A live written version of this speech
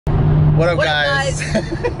What up, guys?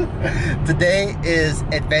 Today is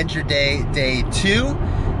Adventure Day, day 2.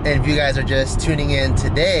 And if you guys are just tuning in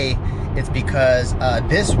today, it's because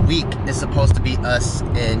this week is supposed to be us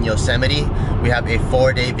in Yosemite. We have a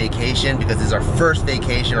 4-day vacation because this is our first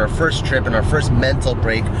vacation, our first trip, and our first mental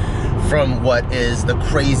break from what is the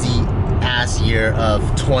crazy ass year of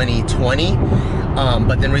 2020.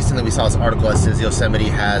 But then recently we saw this article that says Yosemite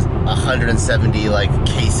has 170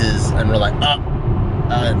 cases, and we're like,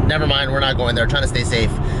 never mind, we're not going there, trying to stay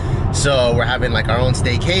safe. So we're having our own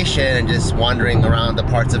staycation and just wandering around the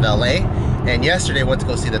parts of LA. And yesterday went to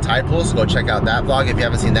go see the tide pools, so go check out that vlog if you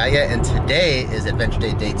haven't seen that yet. And today is Adventure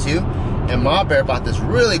Day, day 2. And Ma Bear bought this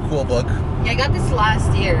really cool book. Yeah, I got this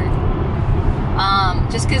last year.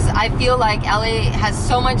 Just because I feel like LA has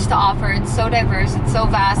so much to offer. It's so diverse, it's so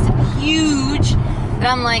vast and huge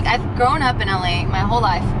that I'm like, I've grown up in LA my whole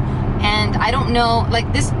life. And I don't know,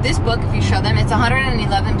 this book, if you show them, it's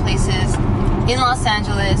 111 places in Los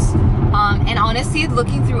Angeles. And honestly,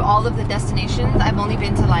 looking through all of the destinations, I've only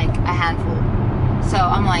been to a handful. So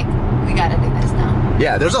I'm like, we gotta do this now.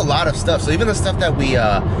 Yeah, there's a lot of stuff. So even the stuff that we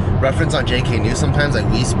reference on JK News sometimes,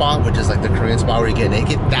 like We Spot, which is the Korean spot where you get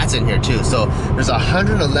naked, that's in here too. So there's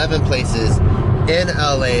 111 places in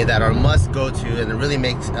LA that are must go to, and it really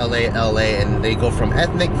makes LA LA. And they go from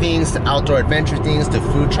ethnic things to outdoor adventure things to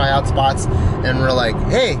food tryout spots. And we're like,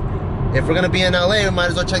 hey, if we're gonna be in LA, we might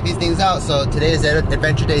as well check these things out. So today is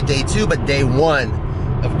Adventure Day, day 2, but day 1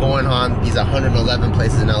 of going on these 111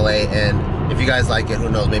 places in LA. And if you guys like it, who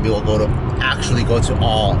knows, maybe we'll actually go to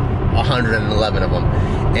all 111 of them.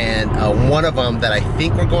 And one of them that I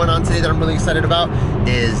think we're going on today that I'm really excited about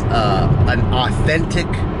is an authentic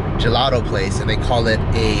gelato place, and they call it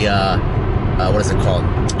a what is it called?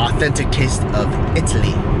 Authentic Taste of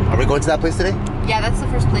Italy. Are we going to that place today? Yeah, that's the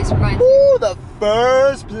first place we're going to. Ooh, the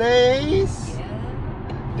first place.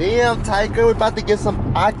 Yeah. Damn, Tiger, we're about to get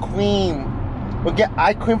some ice cream. We'll get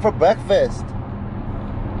ice cream for breakfast.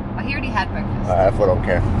 Oh, he already had breakfast. Alright, I don't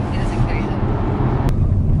care. He doesn't care either.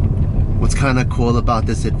 What's kind of cool about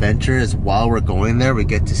this adventure is while we're going there, we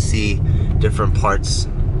get to see different parts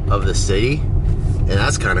of the city. And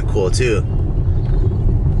that's kind of cool too.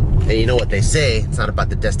 And you know what they say, it's not about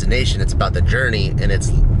the destination, it's about the journey. And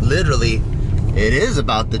it's literally, it is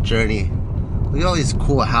about the journey. Look at all these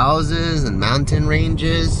cool houses and mountain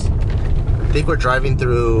ranges. I think we're driving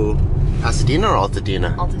through Pasadena or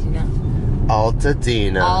Altadena? Altadena.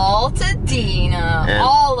 Altadena. Altadena. And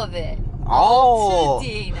all of it.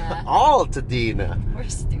 Altadena. Altadena. We're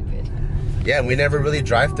stupid. Yeah, and we never really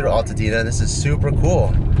drive through Altadena. This is super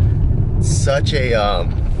cool. Such a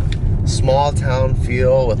small town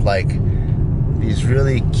feel with these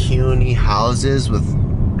really cuney houses with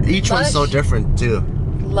each lush, one's so different too.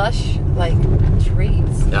 Lush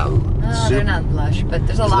trees. Yeah. No, they're not lush, but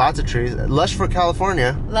there's lots of trees. Lush for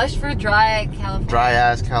California. Lush for dry California. Dry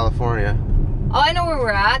ass California. Oh, I know where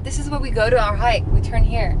we're at. This is where we go to our hike. We turn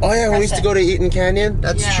here. Oh yeah, we used to go to Eaton Canyon.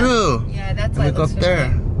 That's true. Yeah, that's why we go up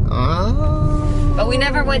there. Oh. But we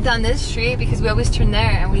never went down this street because we always turned there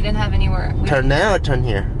and we didn't have anywhere. Turn there or turn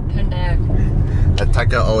here? Turn there.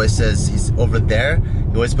 Taka always says he's over there.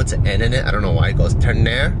 He always puts an N in it. I don't know why. He goes, turn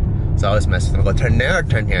there. So I always mess with him. I go, turn there or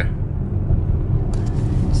turn here?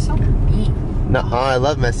 So mean. No, I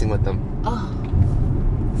love messing with them. Oh,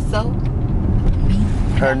 so mean.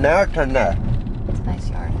 Turn there or turn there? It's a nice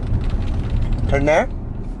yard. Turn there?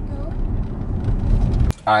 No.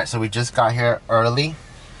 Alright, so we just got here early.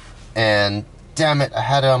 And damn it, I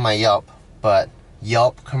had it on my Yelp. But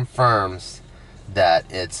Yelp confirms that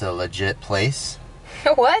it's a legit place.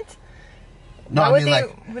 What? No, what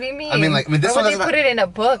do you mean? I mean, this one doesn't put it in a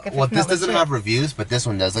book. Well, this doesn't have reviews, but this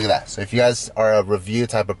one does. Look at that. So if you guys are a review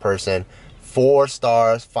type of person, 4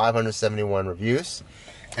 stars, 571 reviews.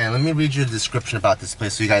 And let me read you the description about this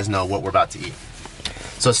place so you guys know what we're about to eat.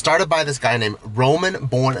 So it's started by this guy named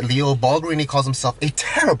Roman-born Leo Bulgarini. Calls himself a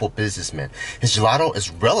terrible businessman. His gelato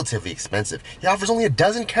is relatively expensive. He offers only a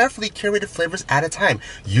dozen carefully curated flavors at a time.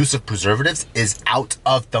 Use of preservatives is out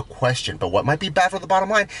of the question. But what might be bad for the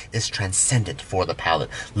bottom line is transcendent for the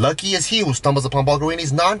palate. Lucky is he who stumbles upon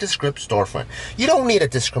Bulgarini's nondescript storefront. You don't need a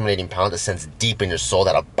discriminating palate that sends deep in your soul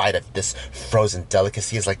that a bite of this frozen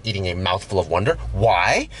delicacy is like eating a mouthful of wonder.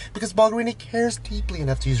 Why? Because Bulgarini cares deeply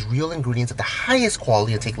enough to use real ingredients of the highest quality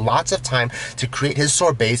Sicily and take lots of time to create his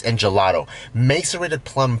sorbets and gelato. Macerated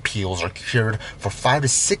plum peels are cured for 5 to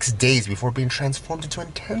 6 days before being transformed into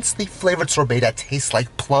intensely flavored sorbet that tastes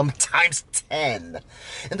like plum times 10.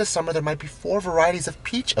 In the summer, there might be 4 varieties of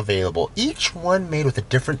peach available, each one made with a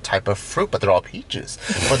different type of fruit, but they're all peaches.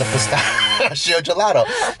 For the pistachio gelato,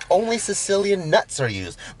 only Sicilian nuts are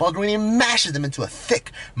used. Bulgarini mashes them into a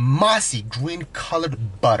thick, mossy,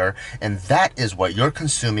 green-colored butter, and that is what you're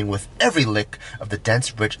consuming with every lick of the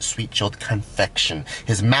dense, rich, sweet-chilled confection.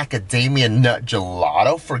 His macadamia nut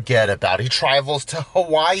gelato, forget about it. He travels to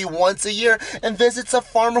Hawaii once a year and visits a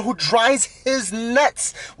farmer who dries his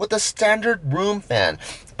nuts with a standard room fan.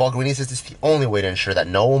 Bulgarini says it's the only way to ensure that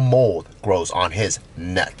no mold grows on his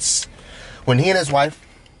nuts. When he and his wife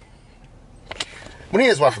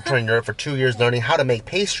returned to Europe for 2 years learning how to make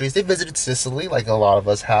pastries, they visited Sicily, like a lot of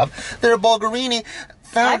us have. Their Bulgarini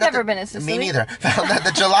found I've never been to Sicily. Me neither. Found that the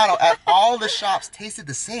gelato at all the shops tasted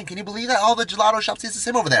the same. Can you believe that? All the gelato shops taste the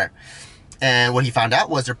same over there. And what he found out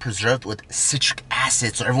was they're preserved with citric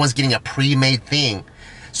acid, so everyone's getting a pre-made thing.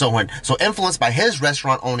 So influenced by his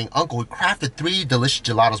restaurant-owning uncle, who crafted 3 delicious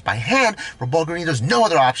gelatos by hand, for Bulgarini, there's no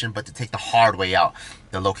other option but to take the hard way out.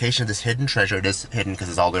 The location of this hidden treasure, it is hidden because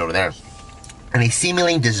it's all the way over there, in a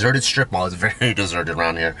seemingly deserted strip mall, is very deserted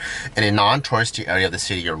around here, in a non-touristy area of the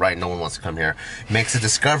city. You're right, no one wants to come here. Makes the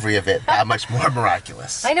discovery of it that much more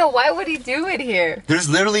miraculous. I know, why would he do it here? There's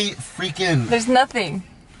literally freaking... There's nothing.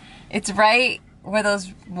 It's right where those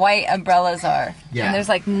white umbrellas are. Yeah. And there's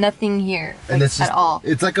like nothing here, like, and it's just, at all.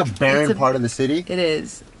 It's like a barren part of the city. It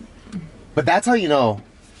is. But that's how you know.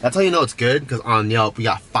 That's how you know it's good, because on Yelp, we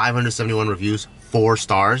got 571 reviews, 4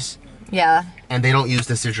 stars. Yeah. And they don't use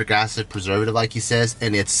the citric acid preservative like he says,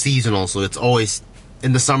 and it's seasonal, so it's always,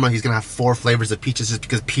 in the summer he's gonna have 4 flavors of peaches just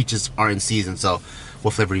because peaches are in season. So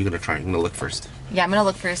what flavor are you gonna try? I'm gonna look first. Yeah, I'm gonna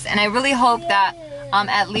look first. And I really hope that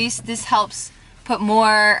at least this helps put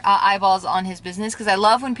more eyeballs on his business, because I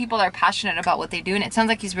love when people are passionate about what they do, and it sounds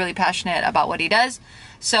like he's really passionate about what he does.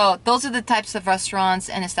 So those are the types of restaurants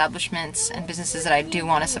and establishments and businesses that I do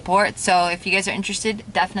want to support. So if you guys are interested,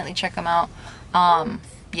 definitely check them out.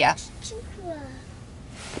 Yeah.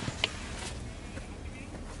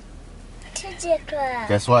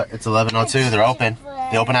 Guess what? It's 11:02. They're open.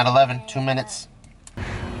 They open at 11. 2 minutes.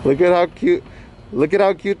 Look at how cute. Look at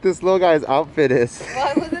how cute this little guy's outfit is. Well,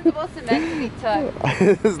 I wasn't supposed to meant to be tucked.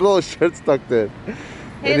 His little shirt tucked in.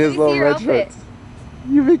 Hey, and his little red shorts.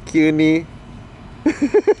 You be cutie.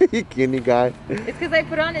 You cutie guy. It's because I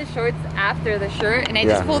put on his shorts after the shirt and I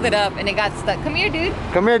just pulled it up and it got stuck. Come here, dude.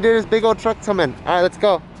 Come here, dude. This big old truck coming. All right, let's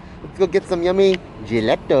go. Let's go get some yummy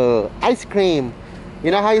gelato. Ice cream.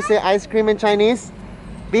 You know how you say ice cream in Chinese?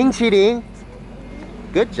 Bing cheating.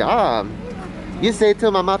 Good job. You say to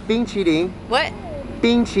mama, bing cheating. What?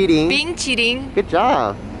 Bing cheating. Bing cheating. Good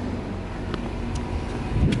job.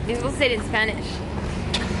 You're supposed to say it in Spanish.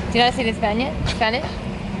 Do you know how to say it in Spanish?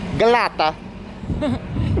 Galata.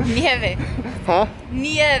 Nieve. Huh?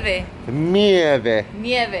 Nieve. Nieve.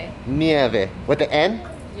 Nieve. Nieve. With the N?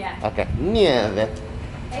 Yeah. Okay. Nieve.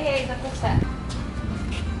 Hey, what's that?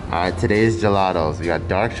 Alright, today's gelatos. We got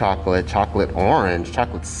dark chocolate, chocolate orange,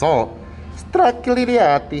 chocolate salt,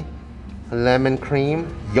 stracciatella, lemon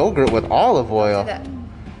cream, yogurt with olive oil,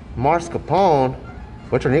 mascarpone.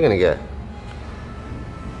 Which one are you gonna get?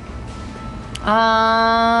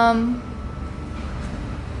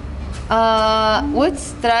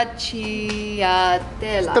 What's stracciatella?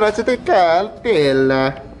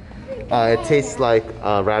 Stracciatella. It tastes like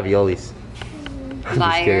raviolis. I'm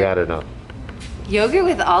just kidding, I don't know. Yogurt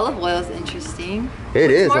with olive oil is interesting.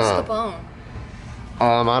 It is, mascarpone?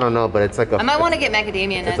 I don't know, but it's like a... I might want to get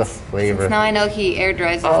macadamia nuts. It's a flavor. Since now I know he air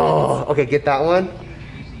dries his nuts. Okay, get that one.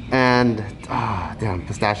 And, damn,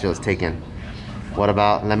 pistachio is taken. What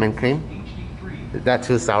about lemon cream? Is that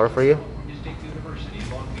too sour for you?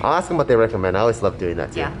 I'll ask them what they recommend. I always love doing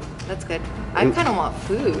that too. Yeah, that's good. I kind of want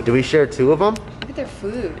food. Do we share 2 of them? Look at their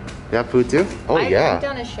food. You have food too? Oh, yeah. I'm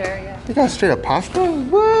down to share, yeah. You got straight up pasta?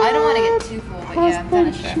 What? I don't want to get too full, but yeah, I'm down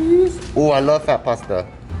to share. Oh, I love fat pasta.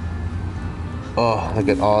 Oh, look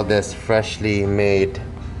at all this freshly made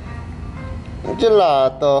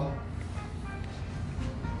gelato.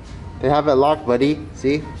 They have it locked, buddy.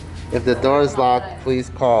 See? If the door is locked, please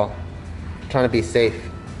call. I'm trying to be safe.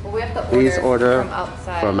 Well, we have to please order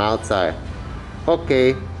from outside.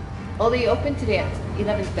 Okay. Oh, they open today at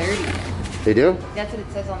 11:30. They do? That's what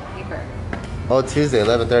it says on the paper. Oh, Tuesday,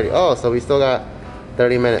 11:30. Oh, so we still got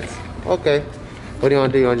 30 minutes. Okay. What do you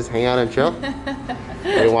want to do? You want to just hang out and chill?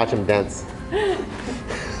 Or you watch them dance?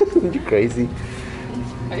 You crazy?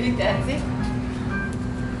 Are you dancing?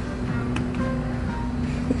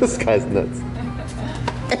 This guy's nuts.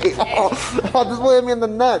 Hey, oh, this will hit me in the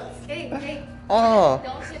nuts. Hey. Oh.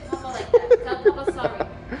 Don't hit Papa like that. Tell Papa sorry.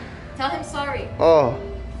 Tell him sorry. Oh.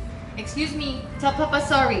 Excuse me. Tell Papa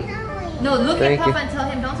sorry. No, look Thank at Papa you. and tell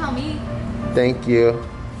him. Don't tell me. Thank you.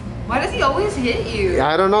 Why does he always hit you?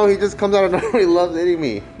 I don't know. He just comes out of nowhere. He loves hitting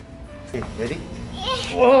me. Okay, ready?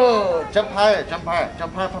 Whoa! Jump higher. Jump higher.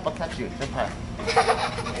 Jump higher. Papa catch you. Jump higher.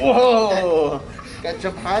 Whoa! Gotta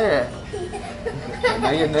jump higher.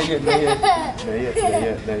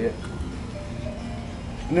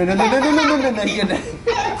 No,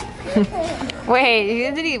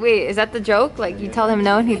 Wait, is that the joke? Like you tell him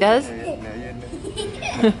no and he does?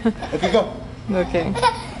 Okay, go. Okay.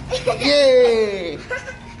 Yay!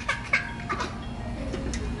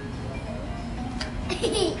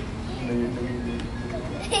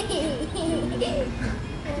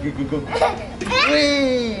 Go.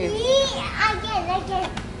 Whee! Again.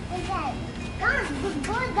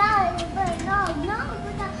 Go down. No,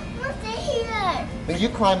 stay here. Then you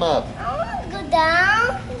climb up. I want to go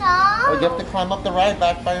down. Oh, you No. have to climb up the ride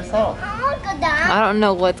back by yourself. I want to go down. I don't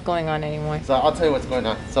know what's going on anymore. So I'll tell you what's going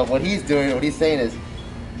on. So what he's saying is,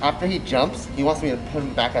 after he jumps, he wants me to put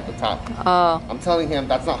him back at the top. Oh. I'm telling him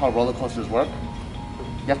that's not how roller coasters work.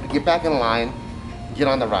 You have to get back in line, get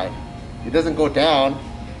on the ride. It doesn't go down,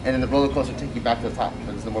 and then the roller coaster take you back to the top.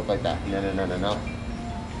 It doesn't work like that. No. No.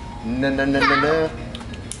 I'm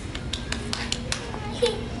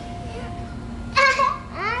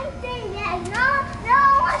saying that. No,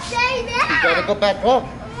 I'm saying You that. gotta go back up.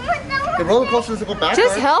 The roller coaster doesn't go backwards.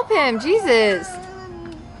 Just help him, Jesus.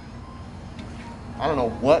 I don't know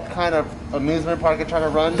what kind of amusement park you're trying to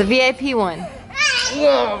run. The VIP one.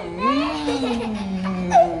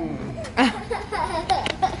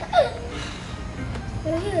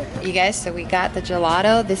 You guys, so we got the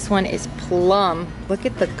gelato. This one is plum. Look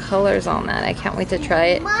at the colors on that. I can't wait to try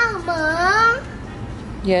it. Mama.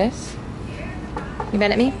 Yes? You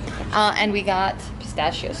mad at me? And we got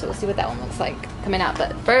pistachio, so we'll see what that one looks like coming out.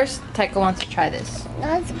 But first, Taika wants to try this.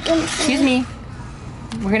 That's good. Excuse me.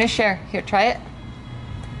 We're gonna share. Here, try it.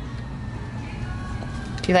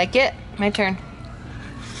 Do you like it? My turn.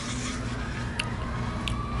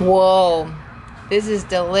 Whoa. This is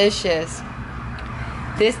delicious.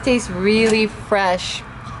 This tastes really fresh.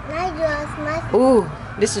 Nice. Ooh,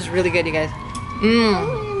 this is really good, you guys.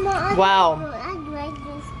 Mmm. Wow.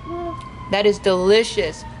 That is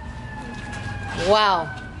delicious. Wow.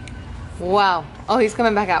 Oh, he's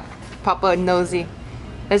coming back out. Papa nosy.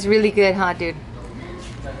 That's really good, huh, dude?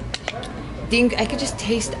 I could just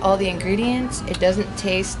taste all the ingredients. It doesn't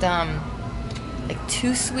taste like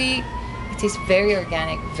too sweet. It tastes very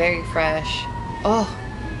organic, very fresh. Oh,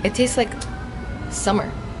 it tastes like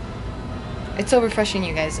summer. It's so refreshing,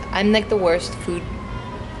 you guys. I'm like the worst food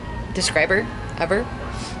describer ever.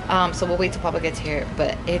 So we'll wait till Papa gets here,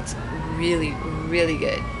 but it's really, really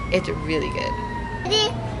good. It's really good.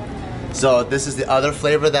 So this is the other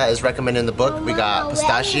flavor that is recommended in the book. We got Mama,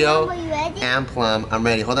 pistachio ready? Mama, you ready? and plum. I'm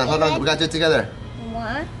ready. Hold on. We gotta do it together.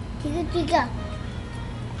 1, 2, 3, go.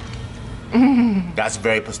 That's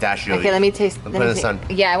very pistachio. Okay, let me taste. Put Let it me in the see. sun.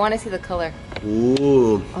 Yeah, I want to see the color.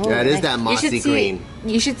 Ooh, Oh, that is nice. that mossy You should see- green.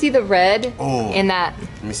 You should see the red Oh. in that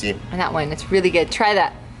Let me see. one. It's really good. Try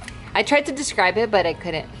that. I tried to describe it, but I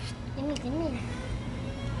couldn't. Give me.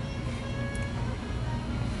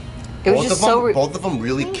 It was just so. Both of them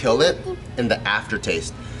really kill it in the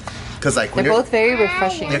aftertaste. Cause like when They're you're, both very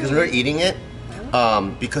refreshing. yeah, because when you're eating it,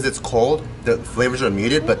 because it's cold, the flavors are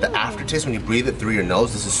muted, but the aftertaste when you breathe it through your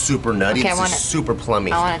nose, this is super nutty. Okay, I This wanna- is super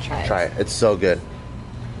plummy. I wanna try it. Try it. It's so good.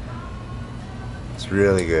 It's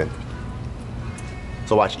really good.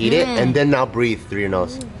 So watch, eat it, and then now breathe through your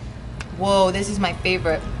nose. Whoa, this is my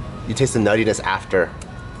favorite. You taste the nuttiness after.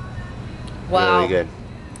 Wow. Really good.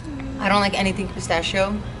 I don't like anything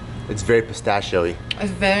pistachio. It's very pistachio-y.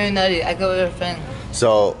 It's very nutty. I go with a friend.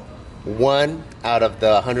 So 1 out of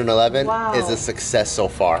the 111 Wow. is a success so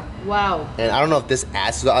far. Wow. And I don't know if this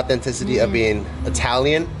adds to the authenticity of being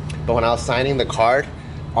Italian, but when I was signing the card,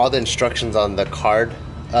 all the instructions on the card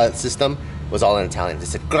system was all in Italian. They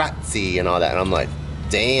said grazie and all that, and I'm like,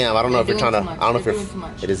 damn, I don't know if They're you're trying to, doing too much. I don't know if They're you're, doing too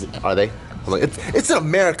much. it is, are they? I'm like, it's in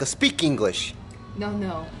America, speak English.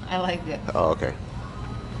 No, I like it. Oh, okay.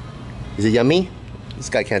 Is it yummy? This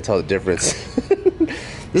guy can't tell the difference.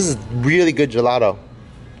 This is really good gelato.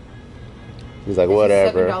 He's like,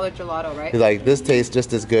 whatever. $7 gelato, right? He's like, this tastes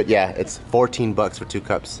just as good. Yeah, it's 14 bucks for 2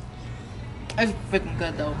 cups. It's freaking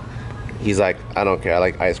good though. He's like, I don't care. I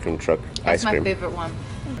like ice cream truck. That's ice cream. my favorite one.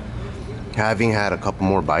 Having had a couple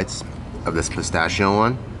more bites of this pistachio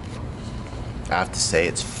one, I have to say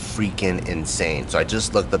it's freaking insane. So I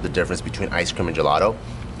just looked up the difference between ice cream and gelato.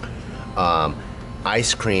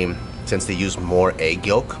 ice cream, since they use more egg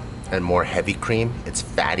yolk and more heavy cream, it's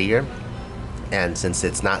fattier. And since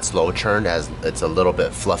it's not slow churned, as it's a little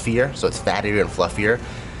bit fluffier, so it's fattier and fluffier.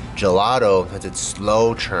 Gelato, since it's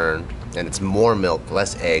slow churned and it's more milk,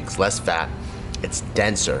 less eggs, less fat, it's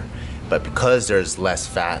denser. But because there's less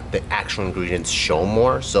fat, the actual ingredients show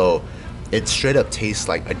more, so it straight up tastes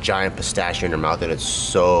like a giant pistachio in your mouth, and it's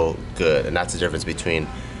so good. And that's the difference between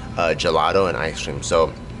gelato and ice cream.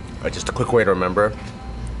 So just a quick way to remember: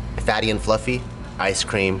 fatty and fluffy ice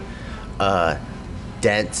cream,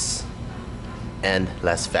 dense and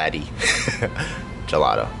less fatty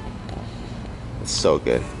gelato. It's so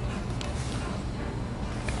good.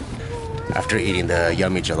 After eating the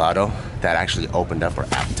yummy gelato, that actually opened up our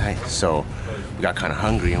appetite, so we got kind of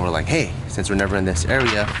hungry and we're like, hey, since we're never in this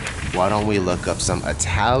area, why don't we look up some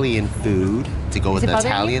Italian food to go with the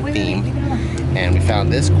Italian theme. And we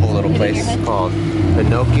found this cool little place called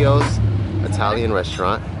Pinocchio's Italian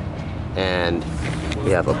Restaurant, and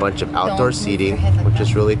we have a bunch of outdoor seating, which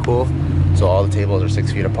is really cool. So all the tables are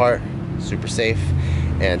 6 feet apart, super safe.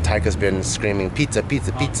 And Taika's been screaming pizza,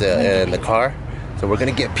 pizza, pizza in the car, so we're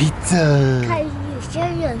gonna get pizza.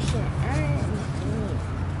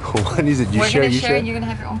 What is it? You share, you share? And you're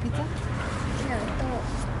gonna have your own pizza?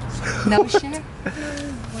 No share?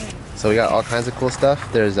 So we got all kinds of cool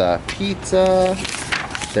stuff. There's pizza,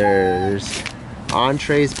 there's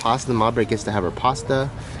entrees, pasta. The Mabra gets to have her pasta.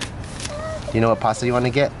 Do you know what pasta you want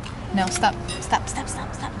to get? No, stop. Stop, stop,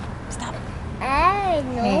 stop, stop, stop. Hey,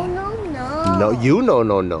 no, no, no. No, you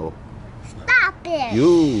no. Stop it.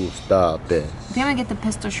 You stop it. I think I'm gonna get the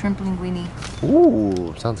pesto shrimp linguine.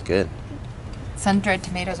 Ooh, sounds good. Sun-dried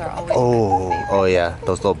tomatoes are always Oh yeah,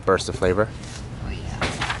 those little bursts of flavor. Oh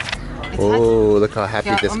yeah. Oh, look how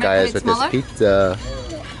happy this guy is with this pizza.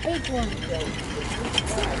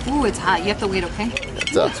 Ooh, it's hot. You have to wait, okay?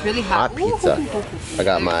 It's really hot. Pizza. I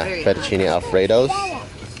got my fettuccine alfredos.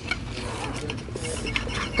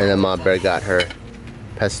 And then my bear got her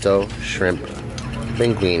pesto shrimp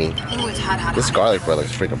linguine. Ooh, it's hot. This garlic bread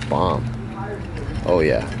looks freaking bomb. Oh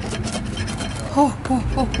yeah.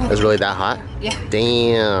 It's really that hot? Yeah.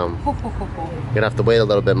 Damn. You're gonna have to wait a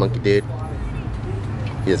little bit, monkey dude.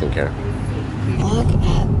 He doesn't care. Look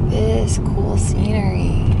at this cool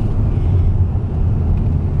scenery.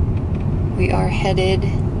 We are headed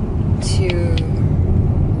to,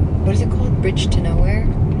 what is it called? Bridge to Nowhere.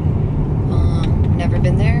 Never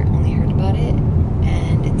been there, only heard about it.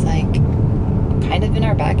 And it's like kind of in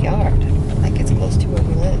our backyard. Like it's close to where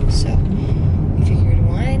we live. So we figured,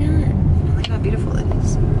 why not? Look how beautiful it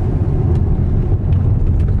is.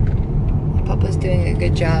 Papa's doing a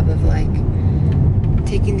good job of like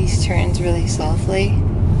taking these turns really softly.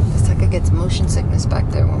 This Taka gets motion sickness back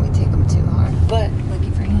there when we take him too hard. But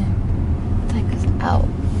lucky for him, Taka's out.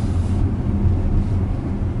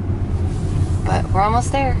 But we're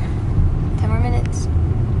almost there. 10 more minutes.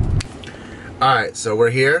 Alright, so we're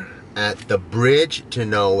here at the Bridge to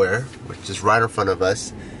Nowhere, which is right in front of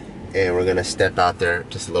us. And we're gonna step out there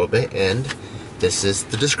just a little bit, and this is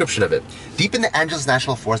the description of it. Deep in the Angeles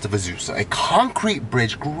National Forest of Azusa, a concrete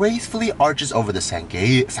bridge gracefully arches over the San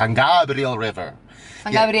Gabriel River.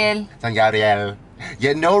 San Gabriel.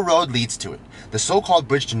 Yet no road leads to it. The so-called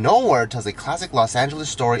Bridge to Nowhere tells a classic Los Angeles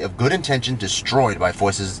story of good intention destroyed by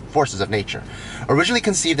forces of nature. Originally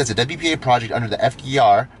conceived as a WPA project under the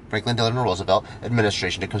FDR, Franklin Delano Roosevelt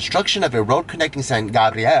administration, the construction of a road connecting San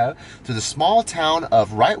Gabriel to the small town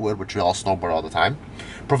of Wrightwood, which we all snowboard all the time,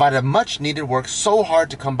 provided much needed work so hard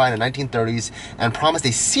to come by in the 1930s and promised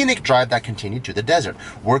a scenic drive that continued to the desert.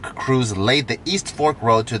 Work crews laid the East Fork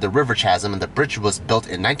Road to the river chasm, and the bridge was built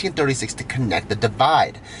in 1936 to connect the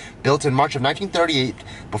divide. Built in March of 1938,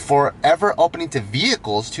 before ever opening to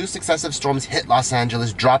vehicles, 2 successive storms hit Los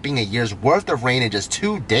Angeles, dropping a year's worth of rain in just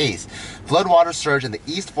 2 days. Floodwater surged and the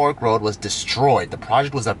East Fork Road was destroyed. The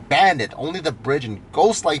project was abandoned. Only the bridge and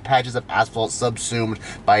ghost-like patches of asphalt subsumed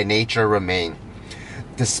by nature remain.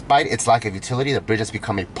 Despite its lack of utility, the bridge has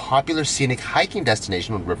become a popular scenic hiking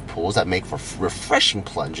destination with river pools that make for refreshing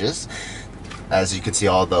plunges. As you can see,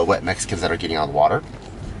 all the wet Mexicans that are getting out of the water.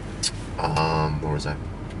 Where was I?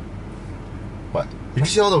 What? Did you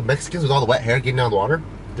see all the Mexicans with all the wet hair getting out of the water?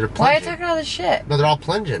 They're plunging. Why are you talking all this shit? No, they're all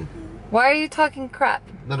plunging. Why are you talking crap?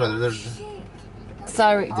 No, they're...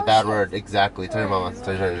 Sorry. It's a bad word, exactly. Tell your mama.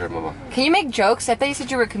 Tell your mama. Can you make jokes? I thought you said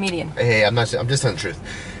you were a comedian. Hey, I'm just telling the truth.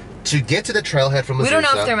 To get to the trailhead from Azusa... We don't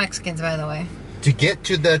know if they're Mexicans, by the way. To get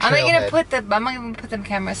to the trailhead... I'm not gonna put them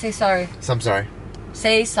camera. Say sorry. So I'm sorry.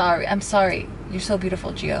 Say sorry. I'm sorry. You're so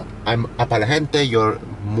beautiful, Gio. I'm para la gente, you're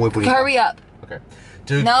muy bonita. Hurry up. Okay.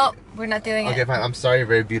 Dude. No, we're not doing it. Okay, fine. I'm sorry. You're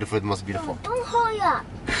very beautiful. The most beautiful. Don't hurry up.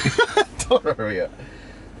 Don't hurry up.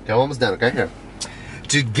 Okay, I'm almost done. Okay, here.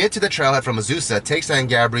 To get to the trailhead from Azusa, take San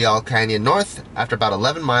Gabriel Canyon north. After about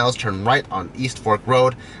 11 miles, turn right on East Fork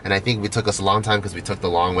Road. And I think it took us a long time because we took the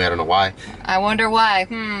long way. I don't know why. I wonder why.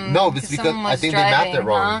 No, it's because I think they mapped it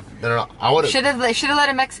wrong. Huh? No. I would have. They should have let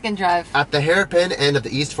a Mexican drive. At the hairpin end of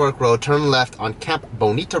the East Fork Road, turn left on Camp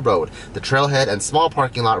Bonita Road. The trailhead and small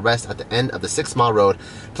parking lot rest at the end of the 6-mile road.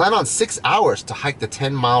 Plan on 6 hours to hike the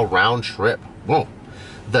 10-mile round trip. Whoa.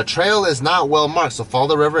 The trail is not well marked, so follow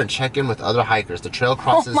the river and check in with other hikers. The trail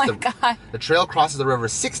crosses the trail crosses the river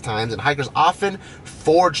 6 times, and hikers often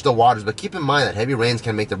forge the waters, but keep in mind that heavy rains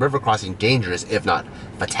can make the river crossing dangerous, if not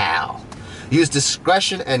fatal. Use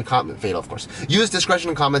discretion and fatal, of course. Use discretion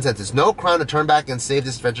and common sense. It's no crime to turn back and save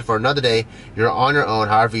this adventure for another day. You're on your own.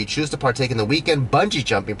 However, you choose to partake in the weekend bungee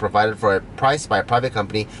jumping provided for a price by a private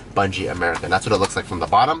company, Bungee America. And that's what it looks like from the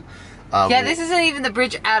bottom. Yeah, this isn't even the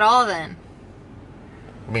bridge at all then.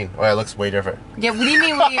 I mean, oh, it looks way different. Yeah, what do you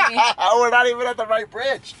mean? What do you mean? We're not even at the right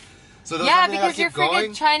bridge. So yeah, because your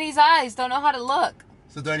freaking Chinese eyes don't know how to look.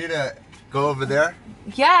 So do I need to go over there?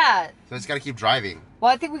 Yeah. So I just gotta keep driving.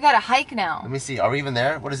 Well, I think we gotta hike now. Let me see. Are we even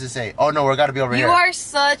there? What does it say? Oh no, we gotta be over here. You are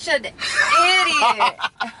such an idiot.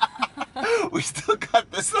 We still got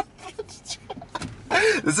this.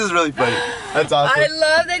 This is really funny. That's awesome. I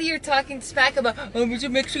love that you're talking smack about, oh, Mr.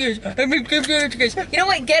 Mexicans. You know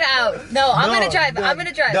what? Get out. No, I'm gonna drive. I'm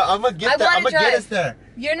gonna drive. No, I'm gonna get there. I'm gonna get us there.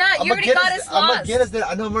 You're not. You already got us lost. I'm gonna get us there.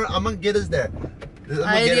 I know. I'm gonna get us there.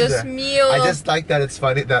 Ay, Dios mío. I just like that it's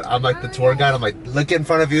funny that I'm like the tour guide. I'm like, look in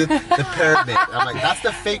front of you, the pyramid. I'm like, that's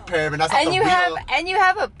the fake pyramid. That's not the real. And you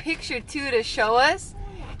have a picture too to show us,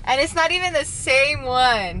 and it's not even the same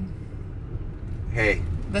one. Hey.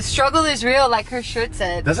 The struggle is real, like her shirt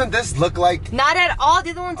said. Doesn't this look like... Not at all.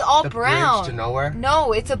 The other one's all brown. Bridge to nowhere?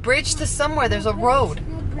 No, it's a bridge to somewhere. There's a road.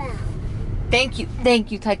 Thank you,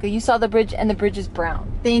 Taika. You saw the bridge, and the bridge is brown.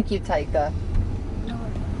 Thank you, Taika.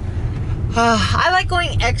 I like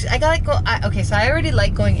going okay, so I already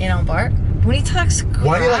like going in on Bart. When he talks crap...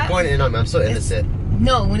 Why do you like going in on me? I'm so innocent.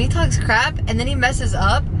 No, when he talks crap, and then he messes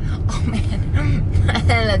up... Oh, man.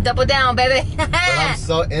 Double down, baby. But I'm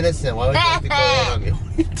so innocent. Why would you have to go in on me?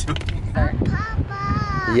 What are you doing?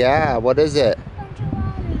 Papa. Yeah, what is it?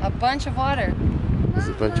 A bunch of water. Is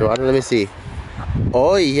it a bunch of water? Let me see.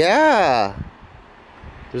 Oh, yeah.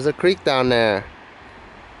 There's a creek down there.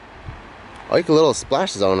 Oh, you can little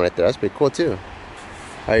splash zone right there. That's pretty cool, too.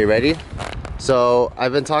 Are you ready? So,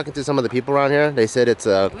 I've been talking to some of the people around here. They said it's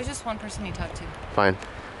a... It was just one person you talked to. Fine.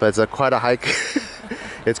 But it's quite a hike.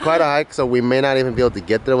 It's quite a hike, so we may not even be able to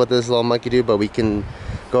get there with this little monkey dude, but we can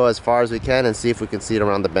go as far as we can and see if we can see it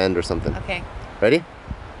around the bend or something. Okay. Ready?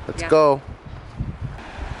 Let's go.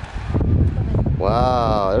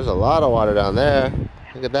 Wow, there's a lot of water down there.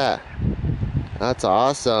 Look at that. That's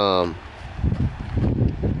awesome.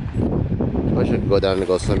 I wish I could go down and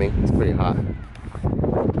go swimming. It's pretty hot.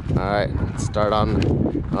 Alright, let's start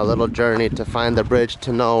on a little journey to find the bridge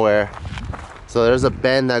to nowhere. So there's a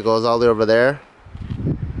bend that goes all the way over there.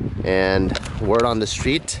 And word on the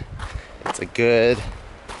street, it's a good,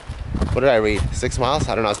 what did I read? 6 miles?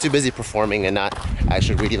 I don't know. I was too busy performing and not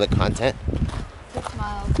actually reading the content. 6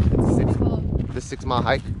 miles. This 6 mile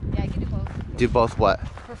hike? Yeah, I can do both. Do both what?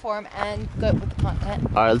 Perform and go with the content.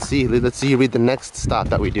 Alright, let's see. Let's see you read the next stop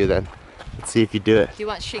that we do then. Let's see if you do it. Do you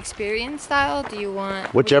want Shakespearean style? Do you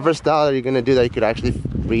want... Whichever style that you're going to do that you could actually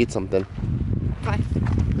read something. Fine.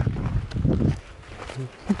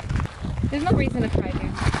 There's no reason to try here.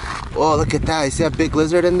 Oh, look at that. You see that big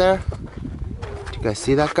lizard in there? Do you guys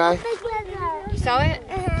see that guy? You saw it?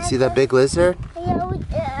 You see that big lizard?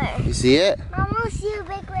 You see it? Mama, see a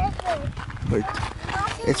big lizard.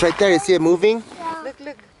 It's right there. You see it moving? Look.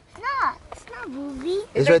 No, it's not moving.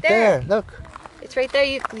 It's right there. Look. It's right there.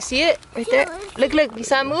 You see it? Right there. Look. You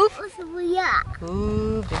saw it move? Yeah.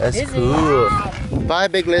 Ooh, big That's lizard. cool. Bye,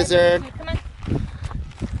 big lizard. Come on.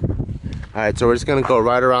 Alright, so we're just going to go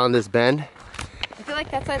right around this bend. I feel like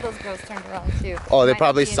that's why those girls turned around too. Oh, they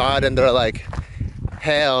probably saw it and they're like,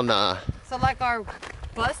 hell nah. So like our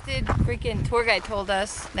busted freaking tour guide told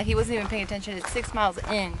us that he wasn't even paying attention. It's 6 miles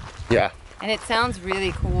in. Yeah. And it sounds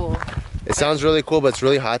really cool. It sounds really cool, but it's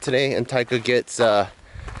really hot today and Taika gets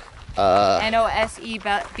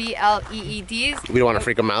NOSEBLEEDs. We don't want to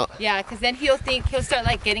freak him out. Yeah, because then he'll start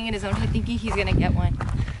like getting in his own head thinking he's gonna get one.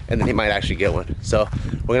 And then he might actually get one. So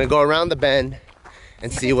we're gonna go around the bend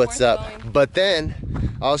and see what's up. But then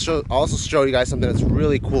I'll also show you guys something that's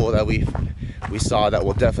really cool that we saw that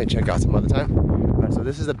we'll definitely check out some other time. All right, so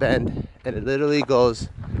this is a bend and it literally goes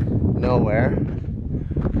nowhere.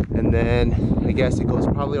 And And then I guess it goes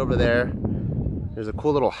probably over there. There's a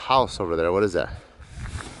cool little house over there. What is that?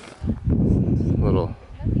 Little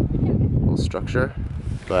structure.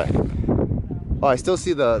 But oh, I still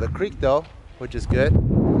see the creek though, which is good.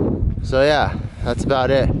 So yeah, that's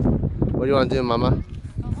about it. What do you want to do, Mama?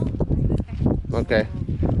 Okay,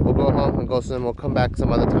 we'll go home and go swim. We'll come back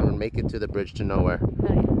some other time and make it to the bridge to nowhere.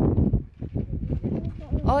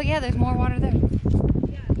 Oh yeah, there's more water there.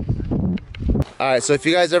 Alright, so if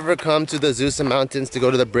you guys ever come to the Azusa Mountains to go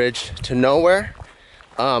to the bridge to nowhere,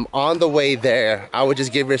 on the way there, I would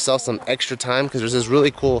just give yourself some extra time because there's this really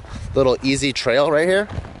cool little easy trail right here.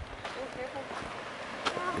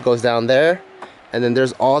 It goes down there, and then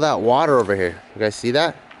there's all that water over here. You guys see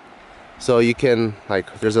that? So you can,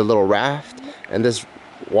 like, there's a little raft, and this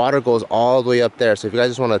water goes all the way up there. So if you guys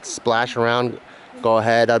just want to splash around, go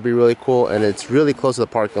ahead, that'd be really cool. And it's really close to the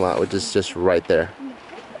parking lot, which is just right there.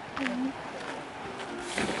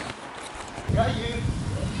 Got you.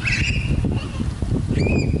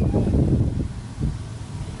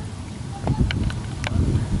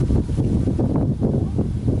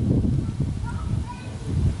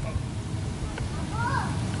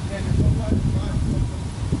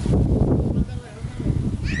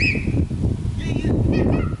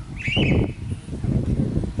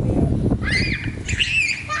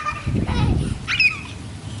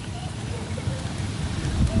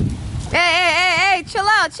 Hey, chill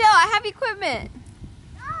out, chill. I have equipment.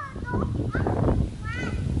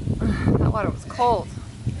 That water was cold.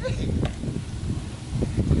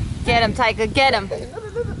 Get him, Taika, get him.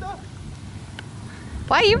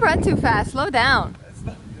 Why you run too fast? Slow down.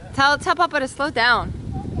 Tell Papa to slow down.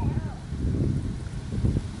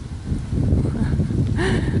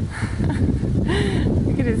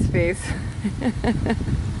 Look at his face.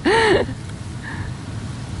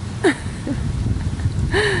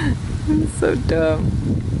 It's so dumb.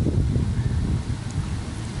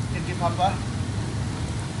 Thank you, Papa.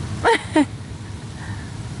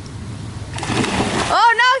 Oh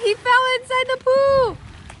no, he fell inside the pool.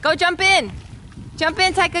 Go jump in. Jump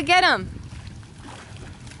in, Taika, get him.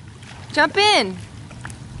 Jump in.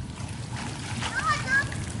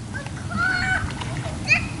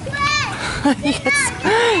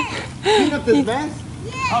 Clean up this mess?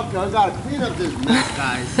 Yeah. Okay, I gotta clean up this mess,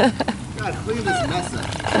 guys. Gotta clean this mess up.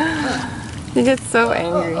 He gets so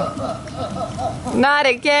angry. Not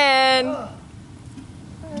again.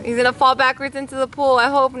 He's gonna fall backwards into the pool. I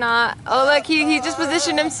hope not. Oh look, he just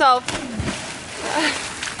positioned himself.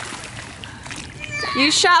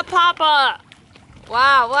 You shot Papa.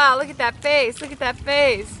 Wow, look at that face. Look at that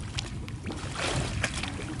face.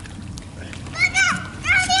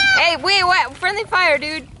 Hey, wait, what? Friendly fire,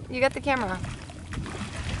 dude. You got the camera.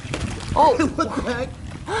 Oh. What the heck?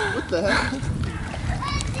 What the heck?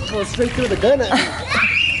 Going straight through the gun at me.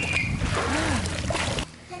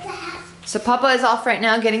 So Papa is off right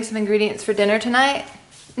now getting some ingredients for dinner tonight.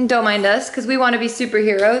 And don't mind us, because we want to be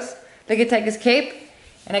superheroes. Look at Taika's cape.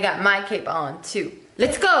 And I got my cape on, too.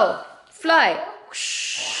 Let's go. Fly.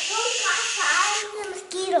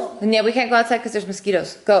 Mosquito. And yeah, we can't go outside because there's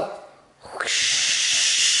mosquitoes. Go.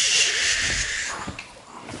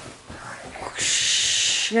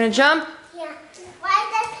 You're gonna jump? Yeah. Why is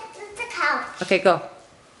that the couch? Okay, go.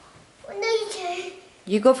 No, you turn.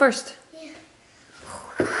 You go first. Yeah.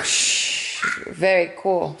 Very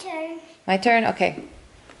cool. Turn. My turn? Okay.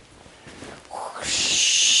 No,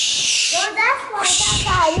 that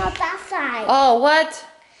side, not that side. Oh, what?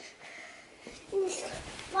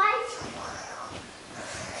 Why?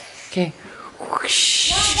 Okay. No,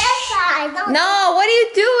 that side. No, what are you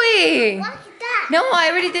doing? What's that? No, I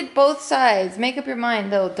already did both sides. Make up your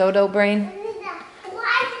mind, little dodo brain. Why is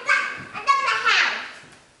that? I don't know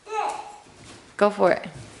how. This. Go for it.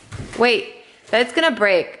 Wait, that's gonna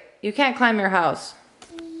break. You can't climb your house.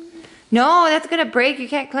 No, that's gonna break. You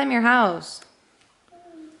can't climb your house.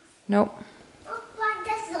 Nope. What's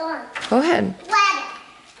this one? Go ahead. Ladder.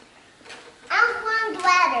 I want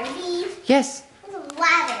ladder, please. Yes. What's a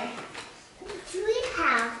ladder? What do we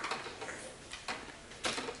have?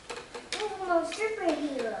 I'm a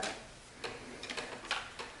superhero.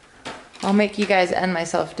 I'll make you guys and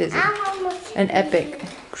myself dizzy. I'm a superhero. An epic.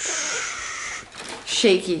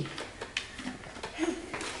 Shaky.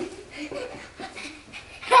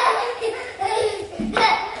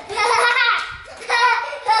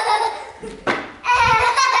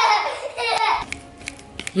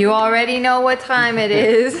 You already know what time it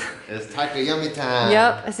is. It's Taika Yummy time.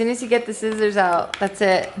 Yep, as soon as you get the scissors out, that's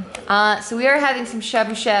it. So we are having some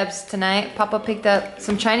shabu shabs tonight. Papa picked up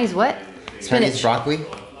some Chinese what? Chinese broccoli?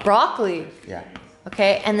 Broccoli. Yeah.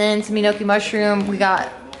 Okay, and then some enoki mushroom. We got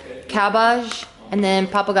cabbage And then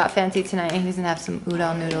Papa got fancy tonight and he's gonna have some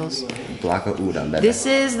udon noodles. Block of udon, baby. This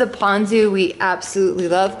is the ponzu we absolutely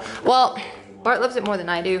love. Well, Bart loves it more than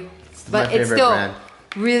I do, but it's still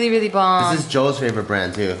really, really bomb. This is Joe's favorite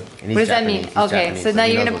brand too. And he's what does that Japanese. mean? He's Okay, Japanese, so now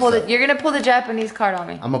he you're knows gonna pull the Japanese card on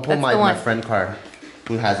me. I'm gonna pull my friend card,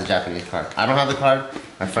 who has a Japanese card. I don't have the card.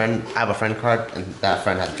 I have a friend card, and that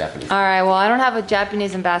friend has a Japanese card. All right, well I don't have a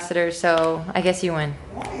Japanese ambassador, so I guess you win.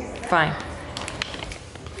 Fine.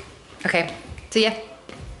 Okay, see ya.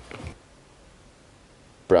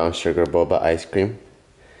 Brown sugar boba ice cream.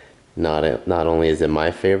 Not only is it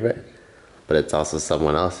my favorite, but it's also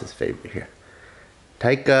someone else's favorite here.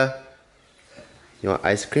 Taika, you want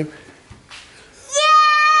ice cream?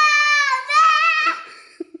 Yeah!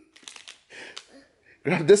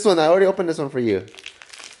 Grab this one. I already opened this one for you.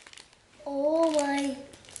 Oh my.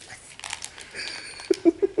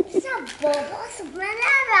 It's not boba, it's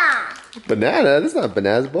banana. Banana? This is not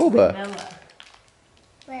banana, it's boba.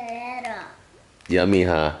 Banana. Yummy,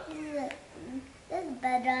 huh? It's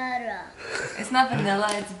banana. It's not vanilla,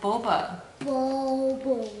 it's boba.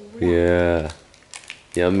 Bobo. Yeah.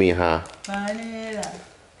 Yummy, huh? Vanilla.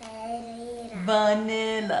 Banana.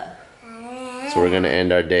 Vanilla. So we're gonna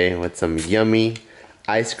end our day with some yummy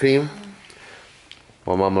ice cream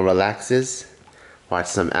while Mama relaxes. Watch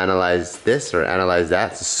some Analyze This or Analyze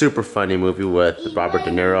That. It's a super funny movie with Robert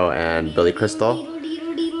De Niro and Billy Crystal.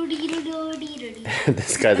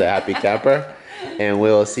 This guy's a happy camper. And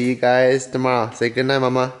we'll see you guys tomorrow. Say goodnight,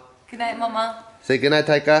 Mama. Good night, Mama. Say goodnight,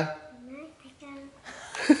 Taika.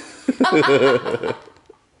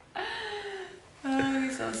 Oh,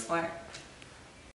 you're so smart.